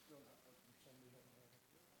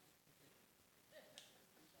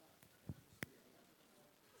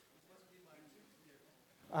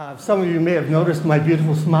Some of you may have noticed my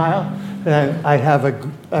beautiful smile. I have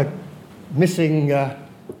a missing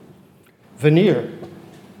veneer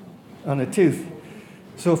on a tooth.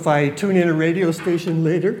 So if I tune in a radio station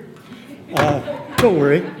later, don't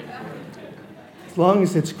worry. As long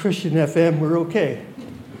as it's Christian FM, we're okay.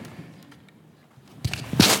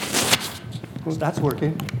 Well, that's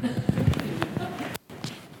working.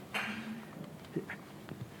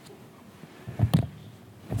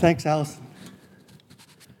 Thanks, Allison.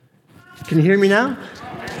 Can you hear me now?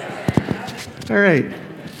 All right.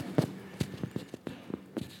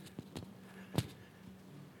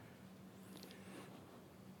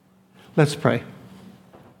 Let's pray.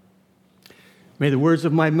 May the words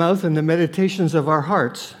of my mouth and the meditations of our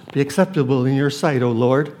hearts be acceptable in your sight, O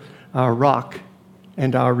Lord, our rock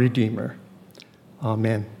and our Redeemer.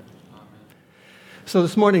 Amen. So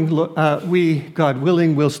this morning, we, God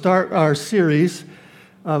willing, will start our series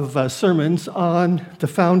of sermons on the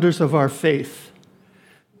founders of our faith.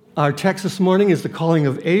 Our text this morning is the Calling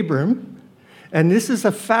of Abram, and this is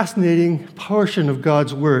a fascinating portion of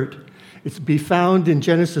God's Word. It's to be found in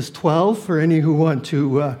Genesis 12 for any who want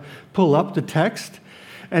to pull up the text,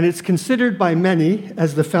 and it's considered by many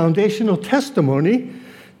as the foundational testimony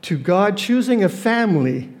to God choosing a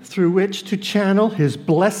family through which to channel His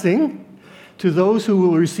blessing to those who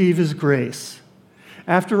will receive His grace.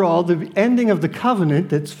 After all, the ending of the covenant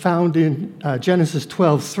that's found in Genesis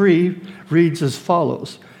 12:3 reads as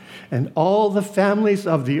follows: "And all the families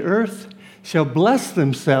of the earth shall bless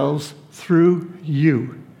themselves through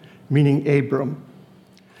you," meaning Abram.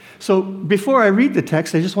 So before I read the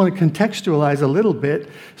text, I just want to contextualize a little bit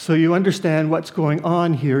so you understand what's going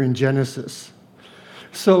on here in Genesis.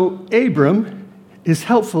 So Abram is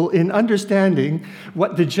helpful in understanding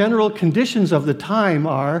what the general conditions of the time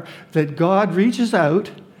are that God reaches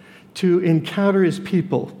out to encounter His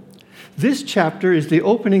people. This chapter is the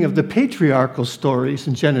opening of the patriarchal stories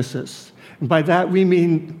in Genesis. And by that we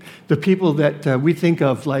mean the people that we think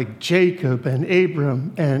of like Jacob and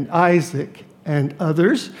Abram and Isaac and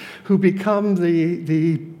others who become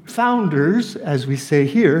the founders, as we say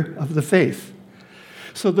here, of the faith.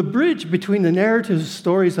 So the bridge between the narrative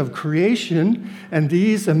stories of creation and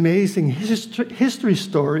these amazing history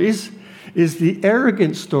stories is the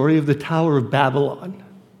arrogant story of the Tower of Babylon.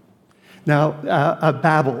 Now,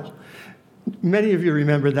 Babel. Many of you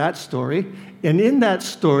remember that story. And in that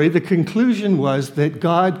story, the conclusion was that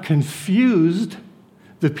God confused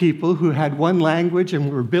the people who had one language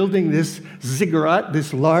and were building this ziggurat,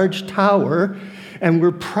 this large tower, and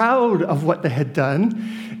were proud of what they had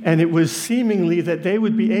done. And it was seemingly that they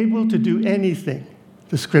would be able to do anything,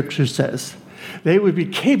 the scripture says. They would be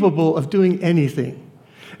capable of doing anything.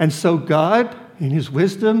 And so God, in His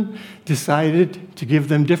wisdom, decided to give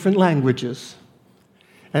them different languages.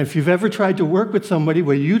 And if you've ever tried to work with somebody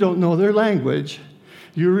where you don't know their language,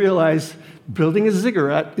 you realize building a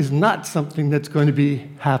ziggurat is not something that's going to be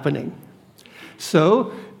happening.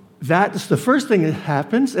 So that's the first thing that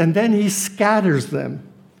happens, and then He scatters them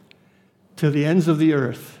to the ends of the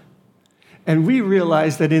earth. And we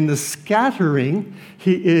realize that in the scattering,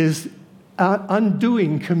 He is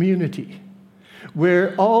undoing community.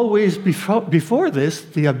 Where always before this,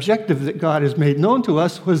 the objective that God has made known to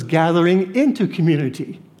us was gathering into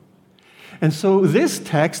community. And so this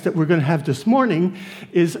text that we're going to have this morning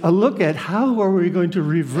is a look at how are we going to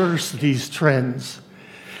reverse these trends?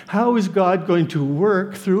 How is God going to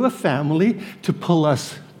work through a family to pull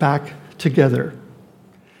us back together?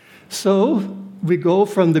 So we go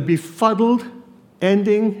from the befuddled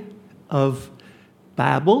ending of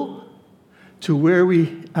Babel to where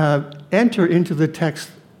we enter into the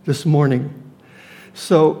text this morning.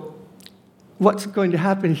 So what's going to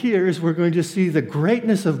happen here is we're going to see the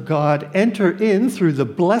greatness of God enter in through the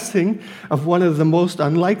blessing of one of the most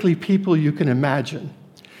unlikely people you can imagine.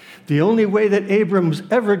 The only way that Abram's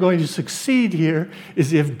ever going to succeed here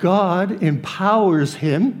is if God empowers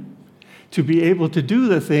him to be able to do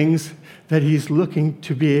the things that He's looking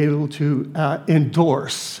to be able to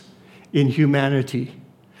endorse in humanity.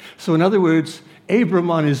 So in other words, Abram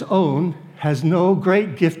on his own has no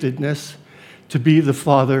great giftedness to be the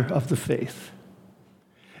father of the faith.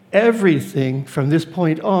 Everything from this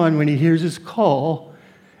point on, when he hears his call,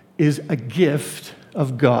 is a gift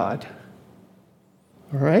of God.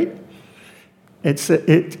 All right? It's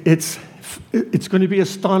going to be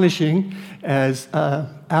astonishing as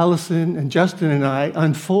Allison and Justin and I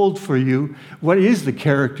unfold for you what is the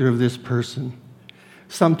character of this person.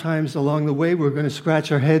 Sometimes along the way, we're going to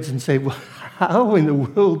scratch our heads and say, well, how in the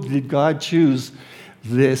world did God choose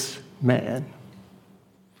this man?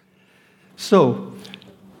 So,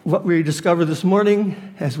 what we discover this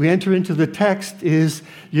morning as we enter into the text is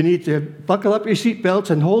you need to buckle up your seatbelts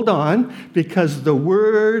and hold on, because the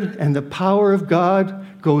Word and the power of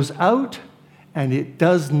God goes out and it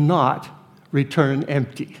does not return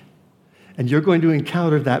empty. And you're going to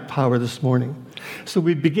encounter that power this morning. So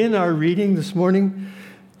we begin our reading this morning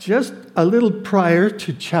just a little prior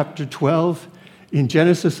to chapter 12 in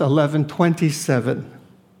Genesis 11:27.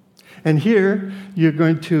 And here you're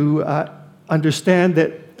going to understand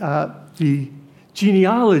that the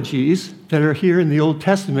genealogies that are here in the Old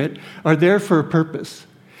Testament are there for a purpose.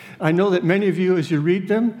 I know that many of you, as you read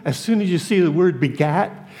them, as soon as you see the word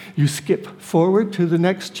begat, you skip forward to the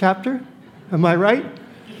next chapter. Am I right?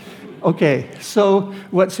 Okay, so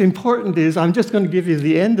what's important is I'm just going to give you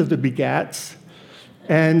the end of the begats,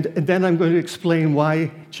 and then I'm going to explain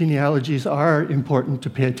why genealogies are important to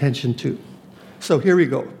pay attention to. So here we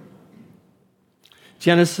go.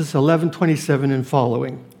 Genesis 11:27 and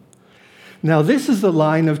following. Now this is the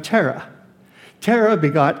line of Terah. Terah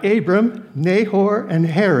begot Abram, Nahor, and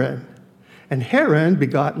Haran. And Haran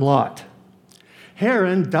begot Lot.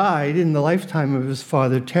 Haran died in the lifetime of his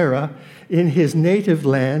father Terah in his native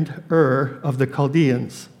land, Ur of the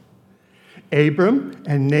Chaldeans. Abram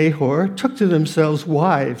and Nahor took to themselves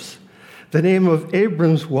wives, the name of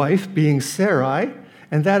Abram's wife being Sarai,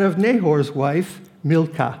 and that of Nahor's wife,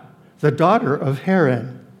 Milcah, the daughter of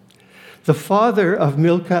Haran, the father of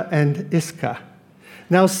Milcah and Iscah.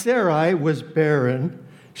 Now Sarai was barren.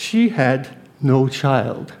 She had no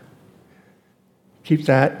child. Keep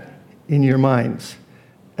that in your minds.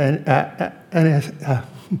 And a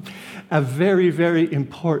very, very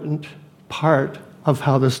important part of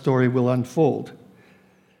how the story will unfold.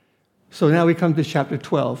 So now we come to chapter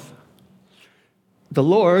 12. The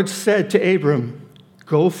Lord said to Abram,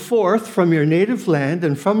 "Go forth from your native land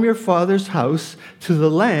and from your father's house to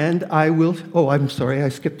the land I will..." Oh, I'm sorry, I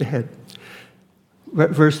skipped ahead.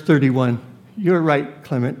 Verse 31. You're right,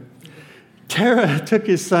 Clement. Terah took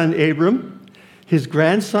his son Abram, his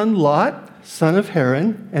grandson Lot, son of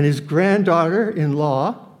Haran, and his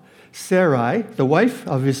granddaughter-in-law, Sarai, the wife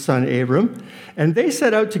of his son Abram, and they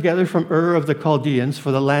set out together from Ur of the Chaldeans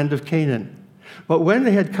for the land of Canaan. But when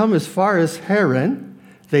they had come as far as Haran,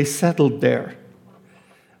 they settled there.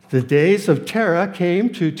 The days of Terah came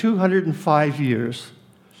to 205 years,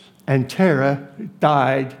 and Terah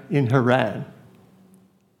died in Haran.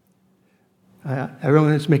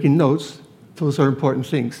 Everyone that's making notes, those are important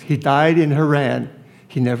things. He died in Haran.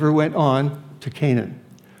 He never went on to Canaan.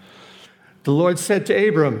 The Lord said to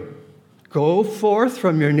Abram, "Go forth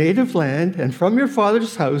from your native land and from your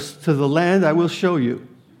father's house to the land I will show you.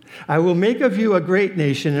 I will make of you a great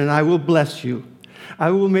nation, and I will bless you.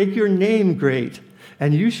 I will make your name great,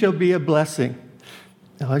 and you shall be a blessing."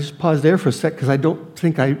 Now, I just pause there for a sec because I don't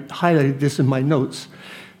think I highlighted this in my notes.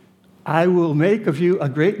 I will make of you a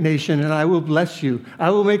great nation, and I will bless you. I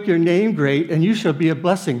will make your name great, and you shall be a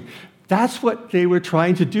blessing. That's what they were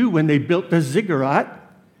trying to do when they built the ziggurat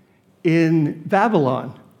in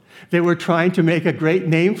Babylon. They were trying to make a great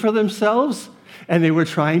name for themselves, and they were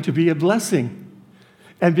trying to be a blessing.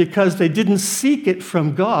 And because they didn't seek it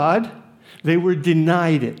from God, they were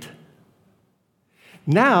denied it.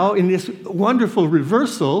 Now, in this wonderful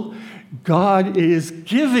reversal, God is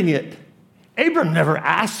giving it. Abram never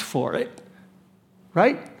asked for it,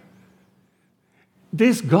 right?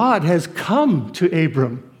 This God has come to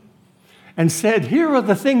Abram and said, "Here are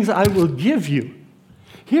the things I will give you.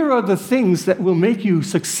 Here are the things that will make you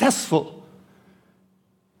successful.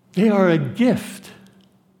 They are a gift.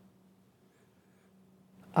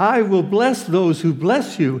 I will bless those who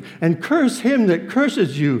bless you, and curse him that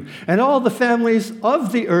curses you, and all the families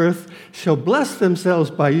of the earth shall bless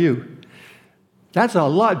themselves by you." That's a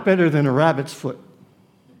lot better than a rabbit's foot,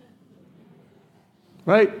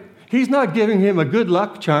 right? He's not giving him a good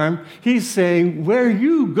luck charm. He's saying, where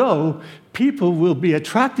you go, people will be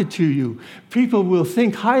attracted to you. People will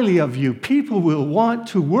think highly of you. People will want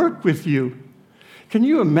to work with you. Can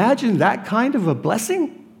you imagine that kind of a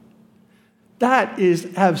blessing? That is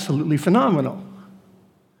absolutely phenomenal.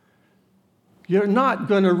 You're not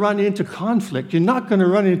going to run into conflict. You're not going to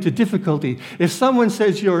run into difficulty. If someone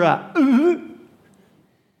says you're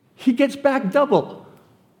he gets back double.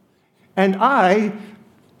 And I,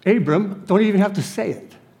 Abram, don't even have to say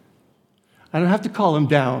it. I don't have to call him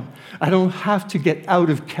down. I don't have to get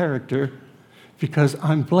out of character because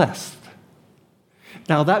I'm blessed.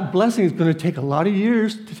 Now, that blessing is going to take a lot of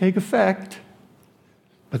years to take effect,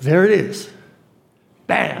 but there it is.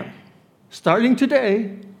 Bam! Starting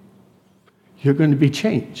today, you're going to be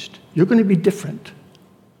changed. You're going to be different.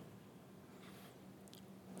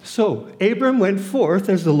 So Abram went forth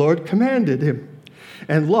as the Lord commanded him.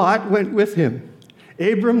 and Lot went with him.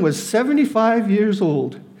 Abram was 75 years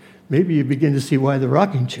old. Maybe you begin to see why the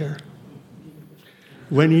rocking chair.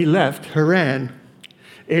 When he left Haran,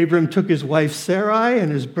 Abram took his wife Sarai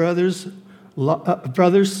and his brother's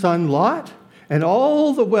son Lot, and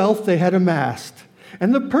all the wealth they had amassed,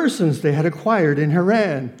 and the persons they had acquired in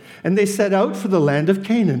Haran, and they set out for the land of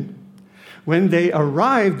Canaan. When they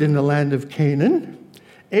arrived in the land of Canaan,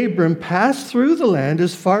 Abram passed through the land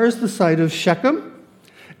as far as the site of Shechem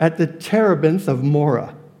at the terebinth of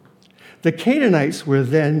Moreh. The Canaanites were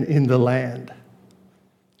then in the land.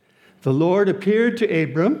 The Lord appeared to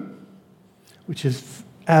Abram, which is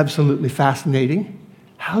absolutely fascinating.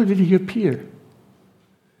 How did he appear?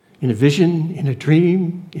 In a vision, in a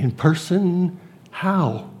dream, in person?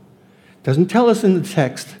 How? Doesn't tell us in the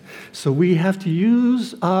text. So we have to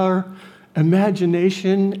use our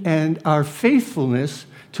imagination and our faithfulness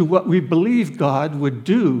to what we believe God would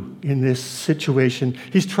do in this situation.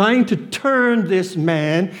 He's trying to turn this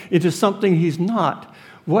man into something he's not.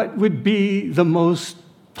 What would be the most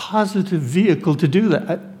positive vehicle to do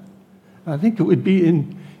that? I think it would be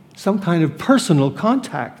in some kind of personal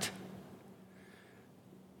contact.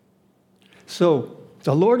 So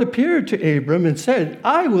the Lord appeared to Abram and said,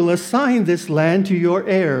 I will assign this land to your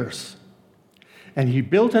heirs. And he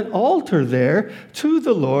built an altar there to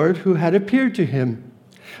the Lord who had appeared to him.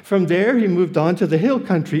 From there, he moved on to the hill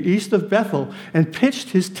country east of Bethel and pitched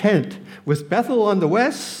his tent with Bethel on the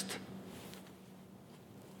west.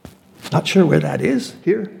 Not sure where that is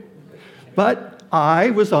here. But Ai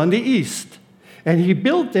was on the east. And he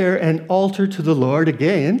built there an altar to the Lord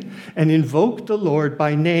again and invoked the Lord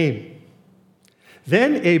by name.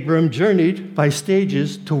 Then Abram journeyed by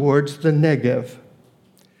stages towards the Negev.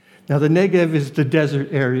 Now, the Negev is the desert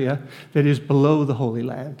area that is below the Holy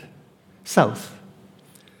Land, south,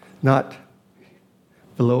 not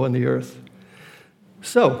below on the earth.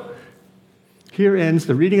 So, here ends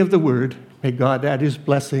the reading of the word. May God add his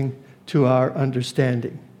blessing to our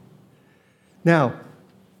understanding. Now,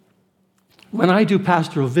 when I do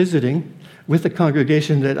pastoral visiting with a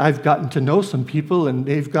congregation that I've gotten to know some people and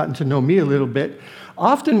they've gotten to know me a little bit,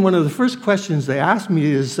 often one of the first questions they ask me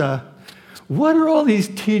is, what are all these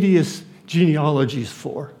tedious genealogies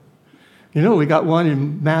for? You know, we got one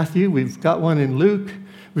in Matthew, we've got one in Luke,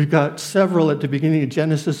 we've got several at the beginning of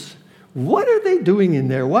Genesis. What are they doing in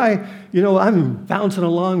there? Why? You know, I'm bouncing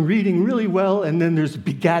along, reading really well, and then there's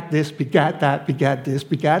begat this, begat that, begat this,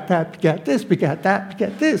 begat that, begat this, begat that,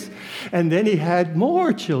 begat this. And then he had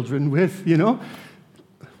more children with,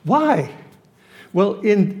 why? Well,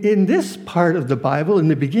 in this part of the Bible, in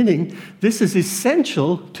the beginning, this is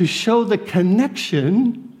essential to show the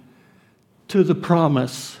connection to the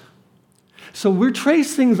promise. So we're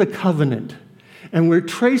tracing the covenant, and we're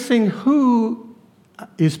tracing who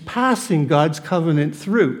is passing God's covenant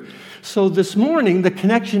through. So this morning, the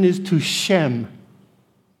connection is to Shem.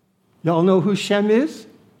 Y'all know who Shem is?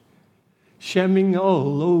 Shemming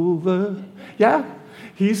all over. Yeah?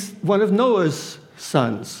 He's one of Noah's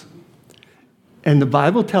sons. And the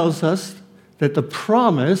Bible tells us that the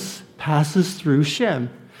promise passes through Shem.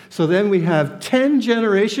 So then we have 10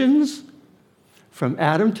 generations from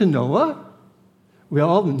Adam to Noah. We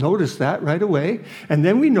all noticed that right away. And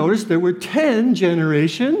then we noticed there were 10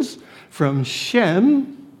 generations from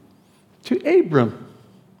Shem to Abram.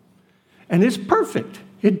 And it's perfect.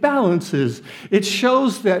 It balances. It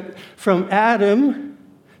shows that from Adam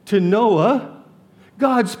to Noah,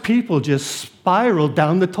 God's people just spiraled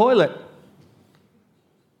down the toilet.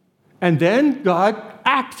 And then God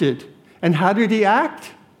acted. And how did he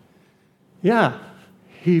act? Yeah,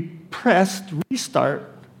 he pressed restart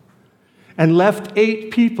and left 8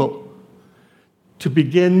 people to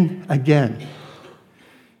begin again.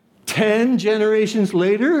 10 generations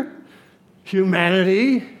later,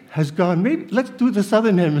 humanity has gone, maybe let's do the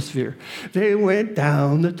southern hemisphere. They went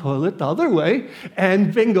down the toilet the other way,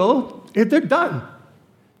 and bingo, they're done.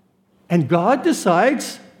 And God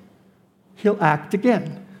decides he'll act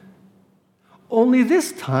again. Only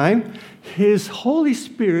this time, his Holy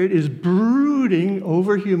Spirit is brooding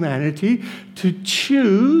over humanity to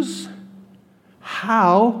choose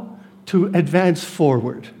how to advance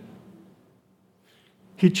forward.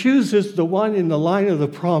 He chooses the one in the line of the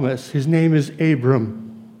promise. His name is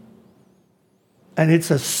Abram. And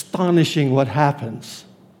it's astonishing what happens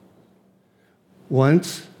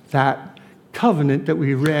once that covenant that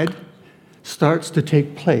we read starts to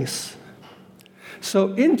take place.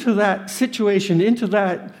 So into that situation, into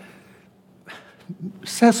that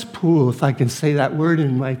cesspool, if I can say that word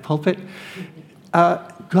in my pulpit,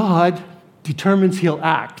 God determines he'll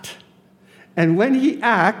act. And when he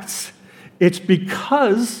acts, it's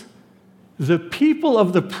because The people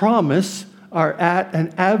of the promise are at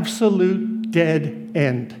an absolute dead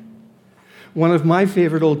end. One of my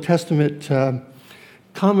favorite Old Testament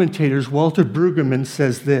commentators, Walter Brueggemann,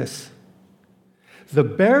 says this: the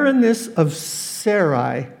barrenness of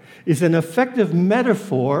Sarai is an effective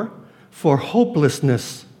metaphor for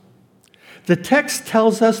hopelessness. The text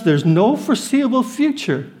tells us there's no foreseeable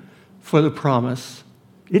future for the promise.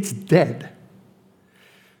 It's dead.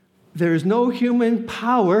 There is no human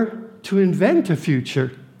power to invent a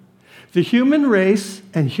future. The human race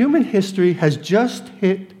and human history has just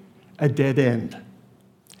hit a dead end.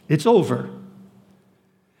 It's over.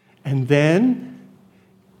 And then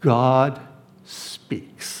God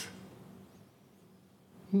speaks.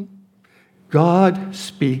 God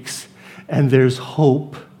speaks, and there's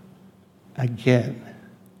hope again.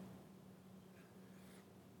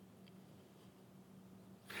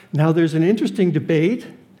 Now, there's an interesting debate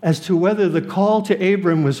as to whether the call to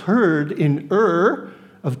Abram was heard in Ur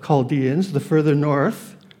of Chaldeans, the further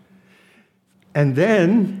north, and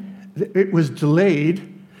then it was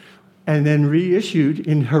delayed and then reissued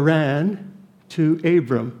in Haran to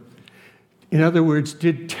Abram. In other words,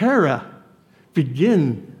 did Terah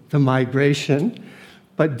begin the migration,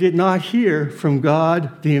 but did not hear from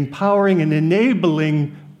God the empowering and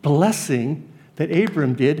enabling blessing that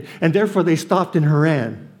Abram did, and therefore they stopped in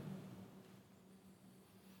Haran?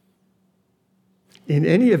 In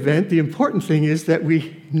any event, the important thing is that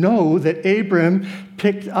we know that Abram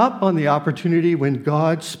picked up on the opportunity when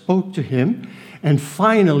God spoke to him, and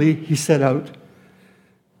finally he set out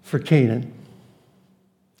for Canaan.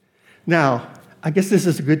 Now, I guess this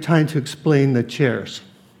is a good time to explain the chairs.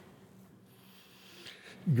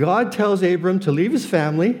 God tells Abram to leave his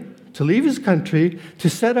family, to leave his country, to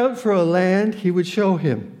set out for a land he would show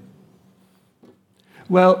him.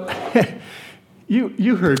 Well,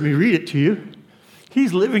 you heard me read it to you.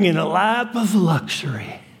 He's living in a lap of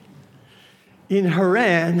luxury. In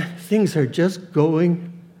Haran, things are just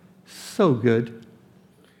going so good.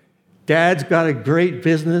 Dad's got a great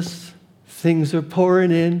business. Things are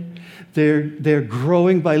pouring in. They're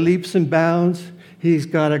growing by leaps and bounds. He's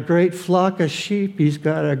got a great flock of sheep. He's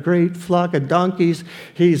got a great flock of donkeys.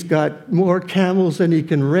 He's got more camels than he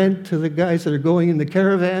can rent to the guys that are going in the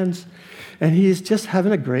caravans. And he's just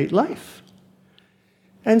having a great life.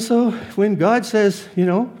 And so when God says,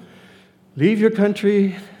 leave your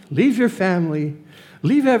country, leave your family,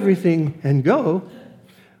 leave everything and go,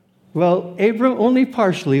 well, Abram only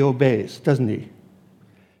partially obeys, doesn't he?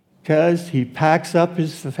 Because he packs up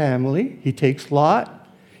his family, he takes Lot,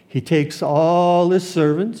 he takes all his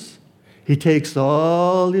servants, he takes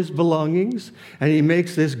all his belongings, and he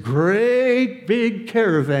makes this great big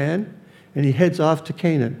caravan, and he heads off to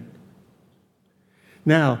Canaan.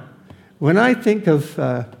 Now, when I think of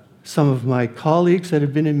some of my colleagues that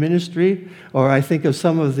have been in ministry, or I think of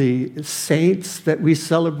some of the saints that we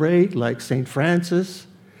celebrate, like St. Francis,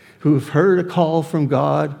 who have heard a call from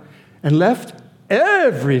God and left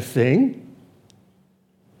everything,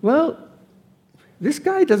 well, this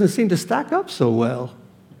guy doesn't seem to stack up so well.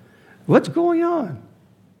 What's going on?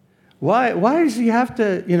 Why does he have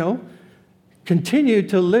to, continue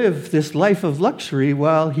to live this life of luxury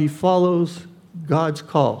while he follows God's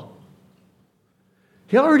call?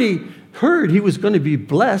 He already heard he was going to be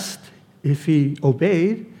blessed if he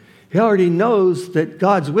obeyed. He already knows that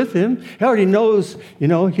God's with him. He already knows,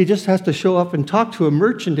 he just has to show up and talk to a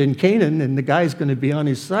merchant in Canaan, and the guy's going to be on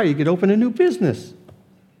his side. He could open a new business.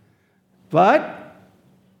 But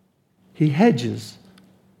he hedges.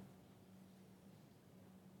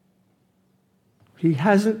 He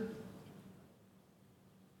hasn't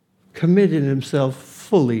committed himself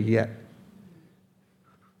fully yet.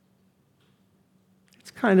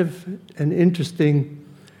 Kind of an interesting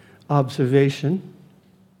observation.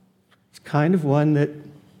 It's kind of one that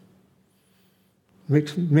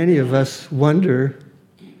makes many of us wonder,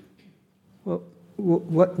 well,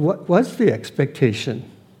 what was the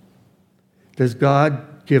expectation? Does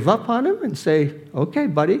God give up on him and say, okay,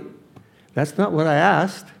 buddy, that's not what I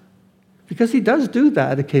asked? Because he does do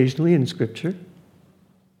that occasionally in Scripture.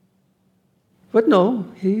 But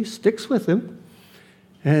no, he sticks with him,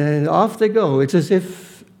 and off they go. It's as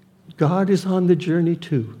if God is on the journey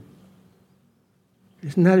too.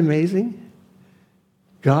 Isn't that amazing?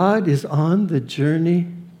 God is on the journey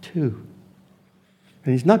too.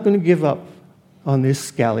 And he's not going to give up on this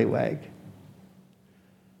scallywag.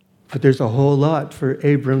 But there's a whole lot for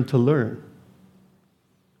Abram to learn.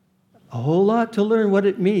 A whole lot to learn what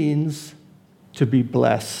it means to be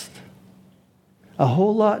blessed. A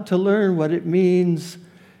whole lot to learn what it means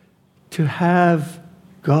to have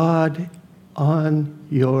God on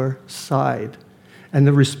your side and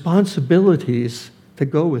the responsibilities that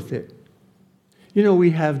go with it. You know,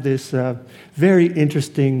 we have this very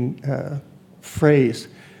interesting phrase,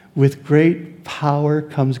 with great power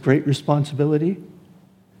comes great responsibility.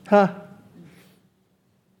 Huh?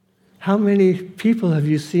 How many people have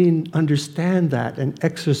you seen understand that and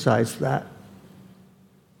exercise that?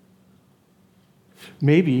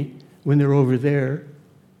 Maybe when they're over there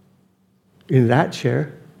in that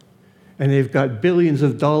chair and they've got billions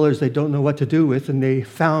of dollars they don't know what to do with, and they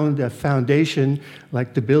found a foundation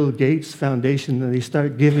like the Bill Gates Foundation and they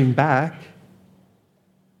start giving back.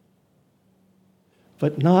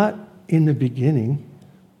 But not in the beginning.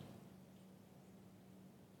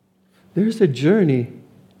 There's a journey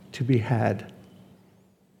to be had.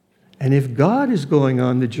 And if God is going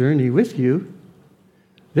on the journey with you,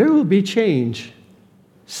 there will be change,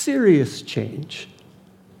 serious change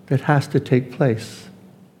that has to take place.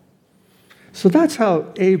 So that's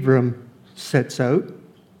how Abram sets out.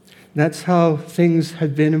 That's how things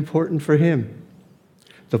had been important for him.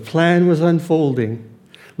 The plan was unfolding.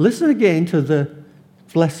 Listen again to the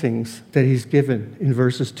blessings that he's given in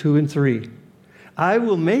verses 2 and 3. I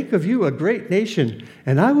will make of you a great nation,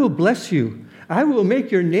 and I will bless you. I will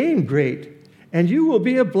make your name great, and you will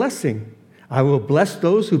be a blessing. I will bless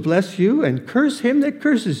those who bless you, and curse him that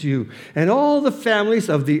curses you. And all the families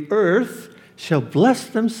of the earth shall bless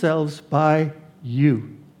themselves by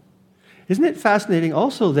you. Isn't it fascinating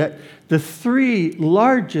also that the three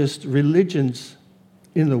largest religions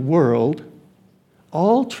in the world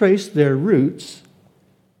all trace their roots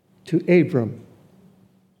to Abram?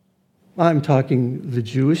 I'm talking the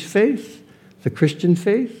Jewish faith, the Christian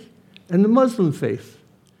faith, and the Muslim faith.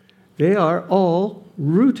 They are all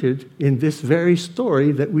rooted in this very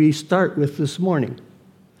story that we start with this morning.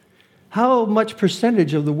 How much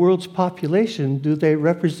percentage of the world's population do they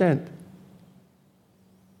represent?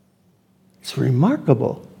 It's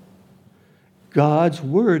remarkable. God's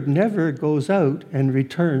word never goes out and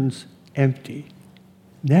returns empty.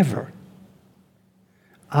 Never.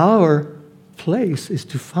 Our place is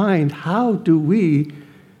to find, how do we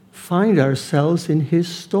find ourselves in his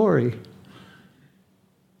story?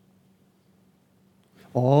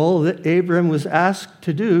 All that Abram was asked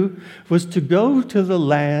to do was to go to the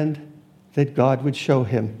land that God would show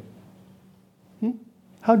him.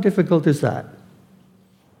 How difficult is that?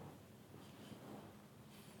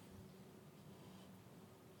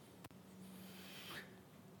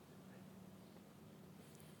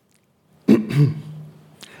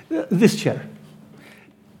 This chair.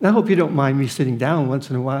 I hope you don't mind me sitting down once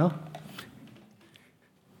in a while.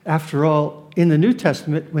 After all, in the New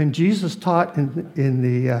Testament, when Jesus taught in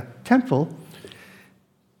the temple,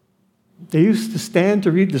 they used to stand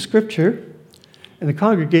to read the scripture, and the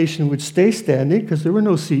congregation would stay standing because there were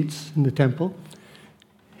no seats in the temple,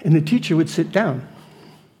 and the teacher would sit down.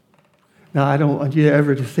 Now, I don't want you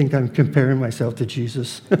ever to think I'm comparing myself to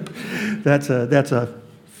Jesus. That's a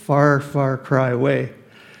far, far cry away.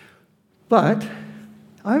 But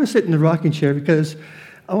I was sitting in the rocking chair because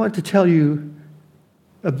I want to tell you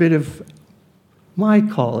a bit of my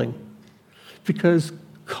calling, because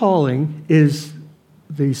calling is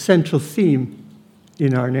the central theme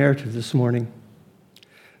in our narrative this morning.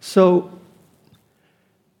 So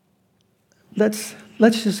let's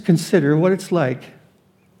just consider what it's like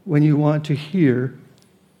when you want to hear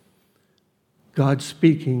God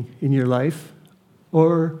speaking in your life,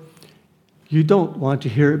 or you don't want to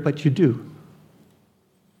hear it, but you do.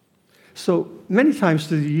 So many times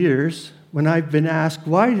through the years, when I've been asked,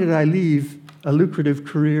 why did I leave a lucrative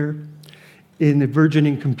career in the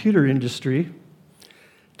burgeoning computer industry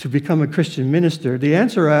to become a Christian minister, the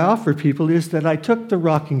answer I offer people is that I took the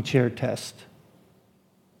rocking chair test.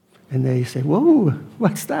 And they say, whoa,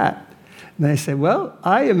 what's that? And I say, well,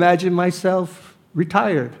 I imagine myself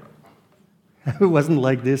retired. It wasn't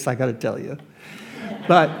like this, I got to tell you.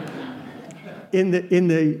 But in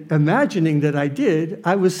the imagining that I did,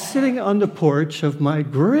 I was sitting on the porch of my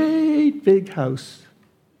great big house,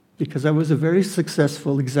 because I was a very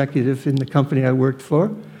successful executive in the company I worked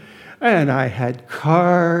for. And I had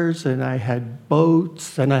cars, and I had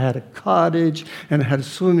boats, and I had a cottage, and I had a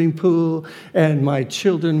swimming pool, and my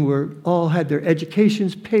children all had their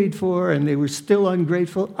educations paid for, and they were still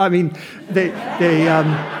ungrateful. I mean,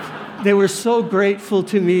 they were so grateful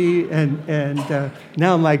to me, and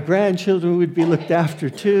now my grandchildren would be looked after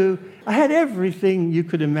too. I had everything you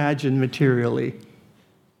could imagine materially,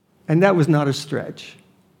 and that was not a stretch.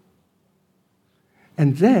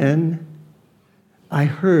 And then I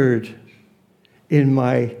heard in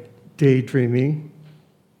my daydreaming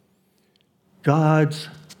God's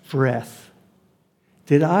breath.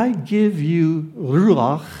 Did I give you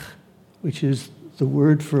ruach, which is the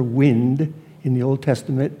word for wind in the Old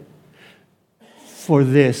Testament for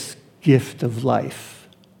this gift of life.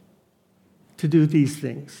 To do these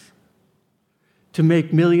things. To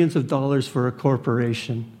make millions of dollars for a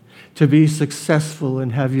corporation. To be successful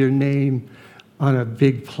and have your name on a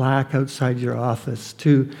big plaque outside your office.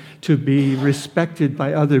 To be respected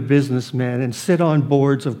by other businessmen and sit on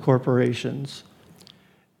boards of corporations.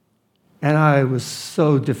 And I was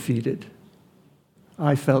so defeated.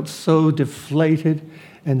 I felt so deflated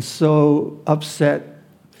and so upset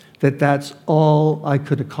that that's all I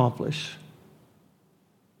could accomplish.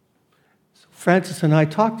 So Francis and I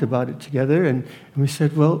talked about it together, and we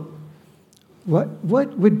said, well, what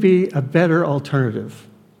would be a better alternative?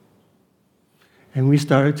 And we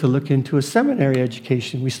started to look into a seminary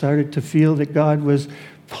education. We started to feel that God was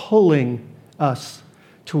pulling us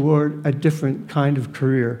toward a different kind of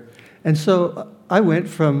career. And so I went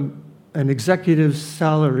from an executive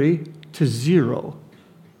salary to zero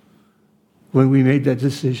when we made that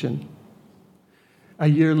decision. A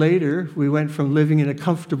year later, we went from living in a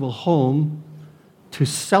comfortable home to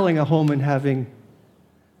selling a home and having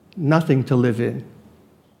nothing to live in.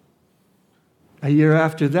 A year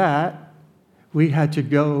after that, we had to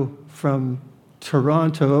go from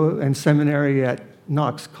Toronto and seminary at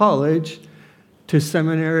Knox College to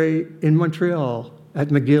seminary in Montreal at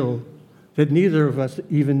McGill that neither of us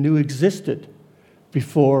even knew existed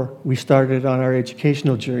before we started on our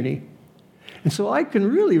educational journey. And so I can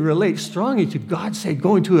really relate strongly to God saying,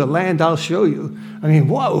 going to a land I'll show you. I mean,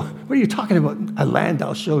 whoa, what are you talking about? A land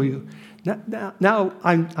I'll show you. Now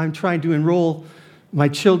I'm trying to enroll my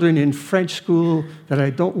children in French school that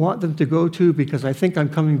I don't want them to go to because I think I'm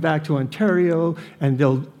coming back to Ontario and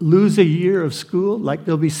they'll lose a year of school, like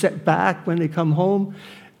they'll be set back when they come home.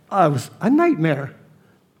 It was a nightmare.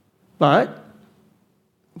 But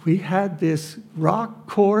we had this rock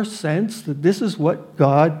core sense that this is what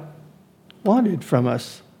God wanted from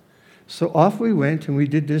us. So off we went and we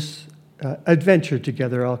did this adventure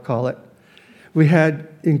together, I'll call it. We had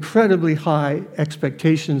incredibly high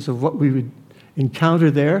expectations of what we would encounter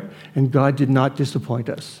there, and God did not disappoint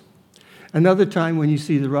us. Another time when you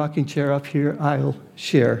see the rocking chair up here, I'll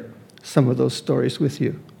share some of those stories with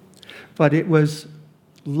you. But it was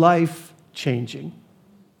life-changing.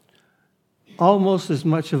 Almost as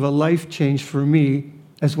much of a life change for me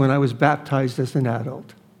as when I was baptized as an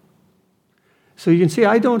adult. So you can see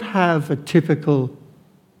I don't have a typical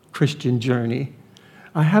Christian journey.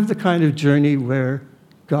 I have the kind of journey where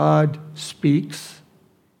God speaks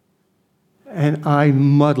and I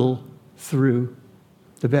muddle through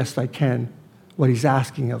the best I can what he's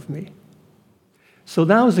asking of me. So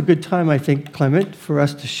now is a good time, I think, Clement, for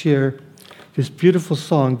us to share this beautiful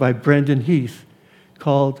song by Brendan Heath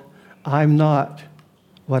called I'm Not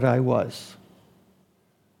What I Was.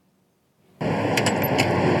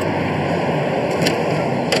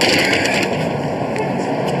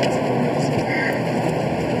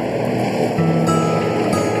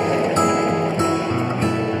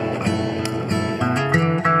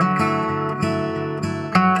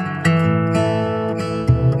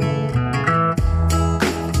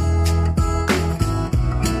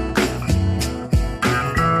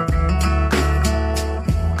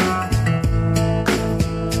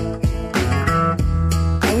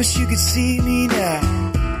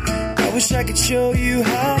 I could show you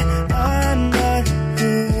how I'm not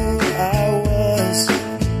who I was.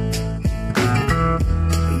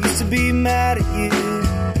 I used to be mad at you,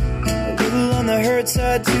 a little on the hurt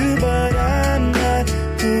side too, but I'm not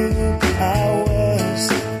who I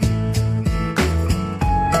was.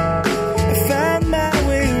 I found my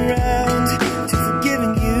way around to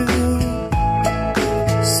forgiving you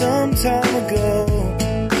some time ago,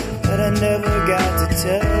 but I never got to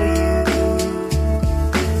tell you.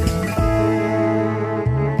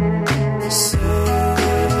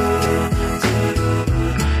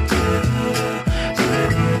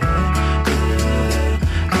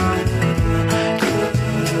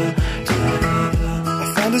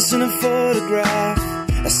 In a photograph,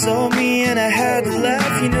 I saw me and I had to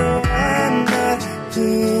laugh. You know I'm not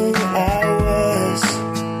who I was.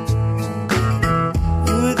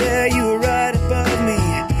 You were there, you were right above me,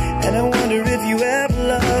 and I wonder if you ever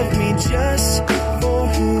loved me just for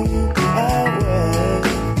who I was.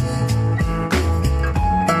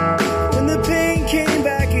 When the pain came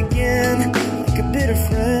back again, like a bitter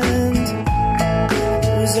friend,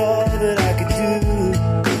 it was all that I could do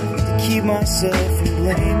to keep myself from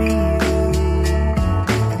blaming you.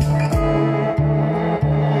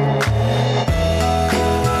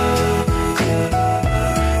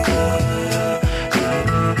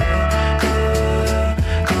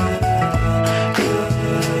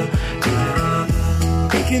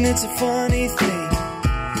 And it's a funny thing,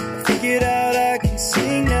 I figured out I can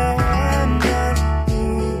sing now. I'm not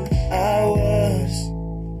who I was.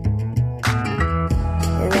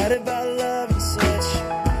 I write about love and such,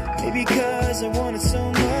 maybe because I wanted so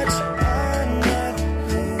much. I'm not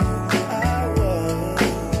who I was.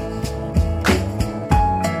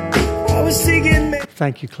 I was seeking.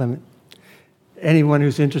 Thank you, Clement. Anyone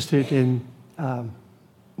who's interested in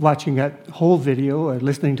watching that whole video or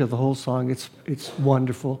listening to the whole song, it's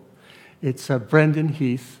wonderful. It's Brendan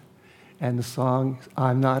Heath and the song,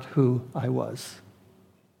 I'm Not Who I Was.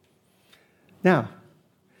 Now,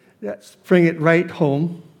 let's bring it right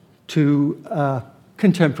home to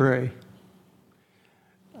contemporary.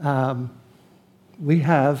 We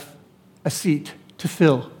have a seat to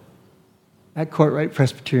fill at Kortright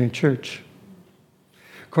Presbyterian Church.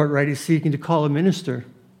 Kortright is seeking to call a minister.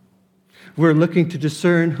 We're looking to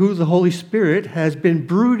discern who the Holy Spirit has been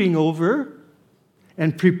brooding over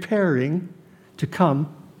and preparing to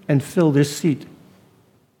come and fill this seat.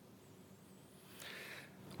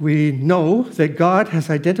 We know that God has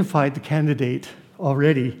identified the candidate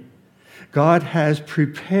already. God has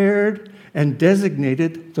prepared and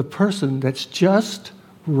designated the person that's just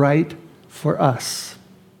right for us.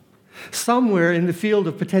 Somewhere in the field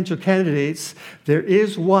of potential candidates, there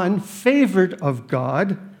is one favored of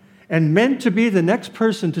God and meant to be the next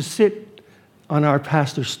person to sit on our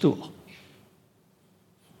pastor's stool.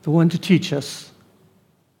 The one to teach us,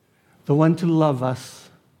 the one to love us,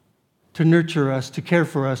 to nurture us, to care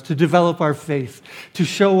for us, to develop our faith, to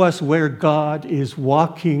show us where God is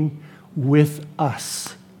walking with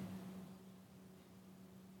us,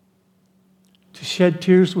 to shed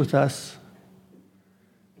tears with us,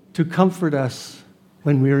 to comfort us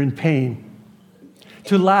when we're in pain,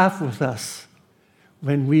 to laugh with us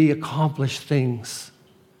when we accomplish things,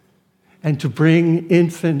 and to bring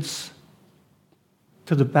infants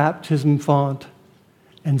to the baptism font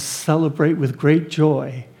and celebrate with great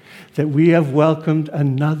joy that we have welcomed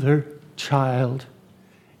another child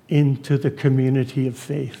into the community of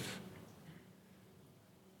faith.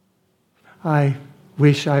 I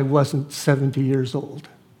wish I wasn't 70 years old,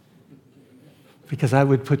 because I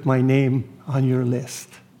would put my name on your list.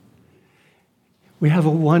 We have a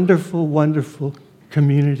wonderful, wonderful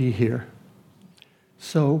community here.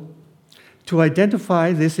 So, to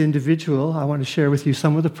identify this individual, I want to share with you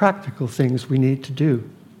some of the practical things we need to do.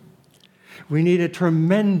 We need a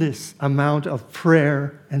tremendous amount of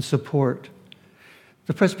prayer and support.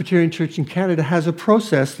 The Presbyterian Church in Canada has a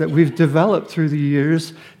process that we've developed through the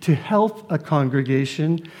years to help a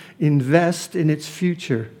congregation invest in its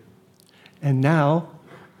future. And now,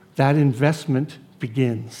 that investment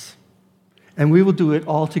begins. And we will do it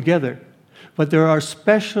all together. But there are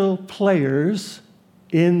special players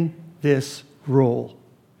in this role.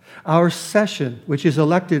 Our session, which is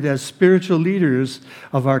elected as spiritual leaders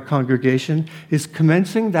of our congregation, is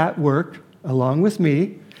commencing that work, along with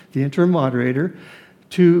me, the interim moderator,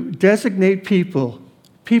 to designate people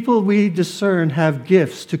we discern have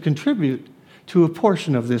gifts to contribute to a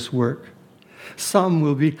portion of this work. Some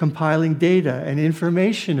will be compiling data and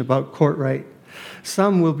information about Kortright.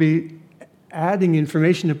 Some will be adding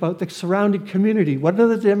information about the surrounding community. What are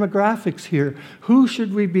the demographics here? Who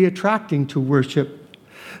should we be attracting to worship?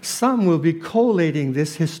 Some will be collating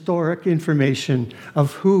this historic information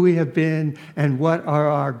of who we have been and what are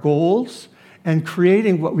our goals, and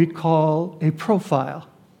creating what we call a profile.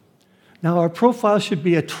 Now, our profile should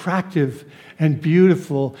be attractive and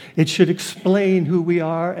beautiful. It should explain who we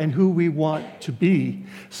are and who we want to be,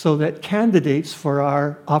 so that candidates for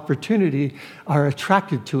our opportunity are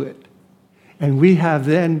attracted to it. And we have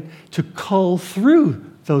then to cull through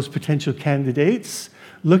those potential candidates,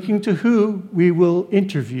 looking to who we will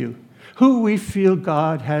interview, who we feel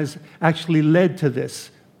God has actually led to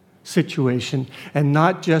this situation, and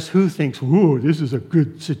not just who thinks, whoa, this is a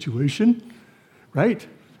good situation, right?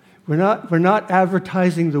 We're not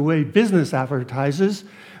advertising the way business advertises.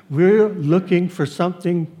 We're looking for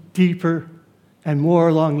something deeper and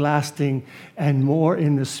more long-lasting and more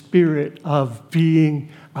in the spirit of being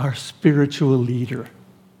our spiritual leader.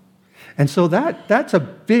 And so that's a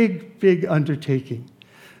big, big undertaking.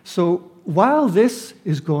 So while this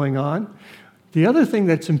is going on, the other thing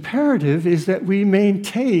that's imperative is that we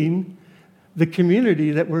maintain the community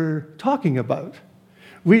that we're talking about.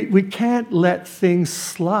 We can't let things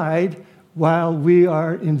slide while we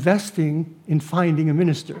are investing in finding a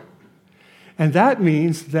minister. And that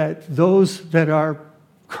means that those that are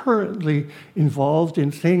currently involved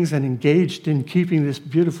in things and engaged in keeping this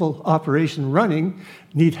beautiful operation running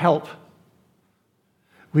need help.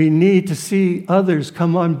 We need to see others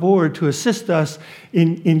come on board to assist us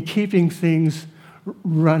in keeping things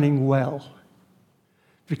running well.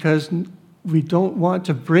 Because we don't want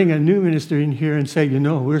to bring a new minister in here and say,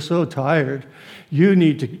 we're so tired. You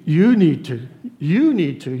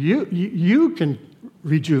can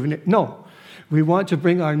rejuvenate. No, we want to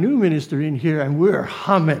bring our new minister in here and we're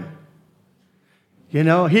humming.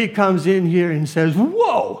 He comes in here and says,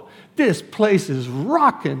 whoa, this place is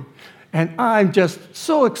rocking. And I'm just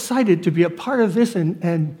so excited to be a part of this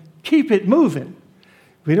and keep it moving.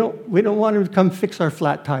 We don't want him to come fix our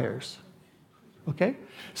flat tires. Okay?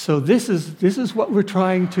 So this is what we're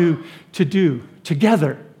trying to do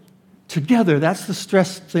together. Together, that's the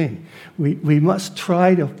stress thing. We must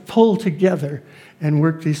try to pull together and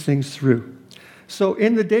work these things through. So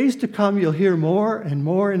in the days to come, you'll hear more and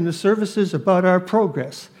more in the services about our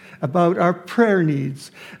progress, about our prayer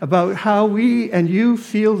needs, about how we and you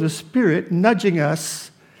feel the Spirit nudging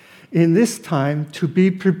us in this time to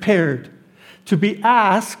be prepared, to be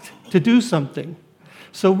asked to do something.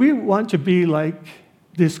 So we want to be like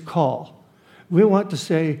this call. We want to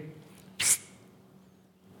say, psst,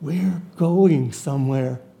 we're going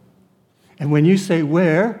somewhere. And when you say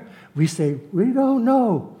where, we say, we don't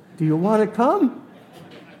know. Do you want to come?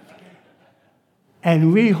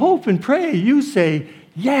 And we hope and pray you say,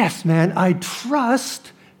 yes, man, I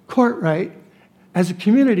trust Kortright as a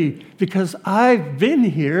community because I've been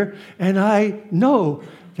here and I know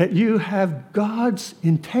that you have God's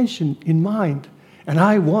intention in mind and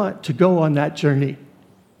I want to go on that journey.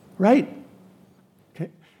 Right?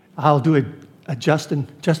 Okay. I'll do a Justin.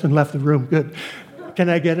 Justin left the room. Good. Can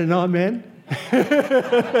I get an amen?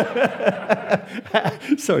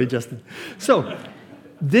 Sorry, Justin. So,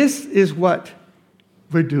 this is what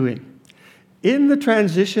we're doing. In the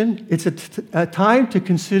transition, it's a time to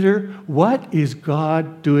consider what is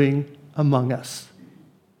God doing among us.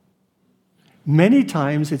 Many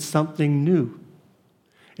times it's something new.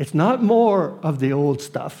 It's not more of the old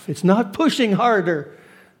stuff. It's not pushing harder,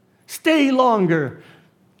 stay longer,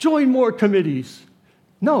 join more committees.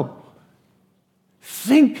 No.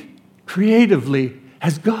 Think creatively.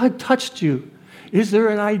 Has God touched you? Is there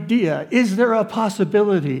an idea? Is there a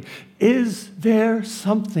possibility? Is there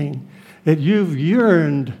something that you've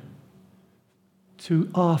yearned to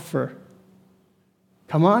offer?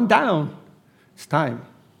 Come on down. It's time.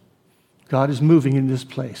 God is moving in this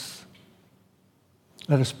place.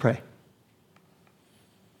 Let us pray.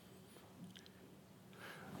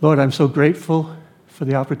 Lord, I'm so grateful for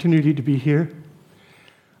the opportunity to be here.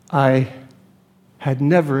 I had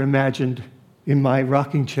never imagined in my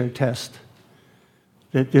rocking chair test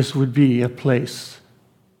that this would be a place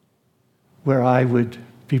where I would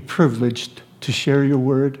be privileged to share your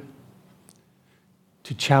word,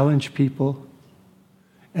 to challenge people,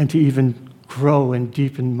 and to even grow and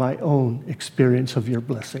deepen my own experience of your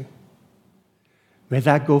blessing. May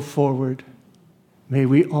that go forward. May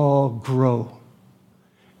we all grow.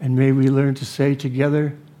 And may we learn to say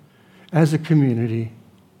together as a community,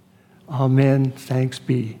 Amen, thanks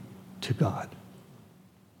be to God.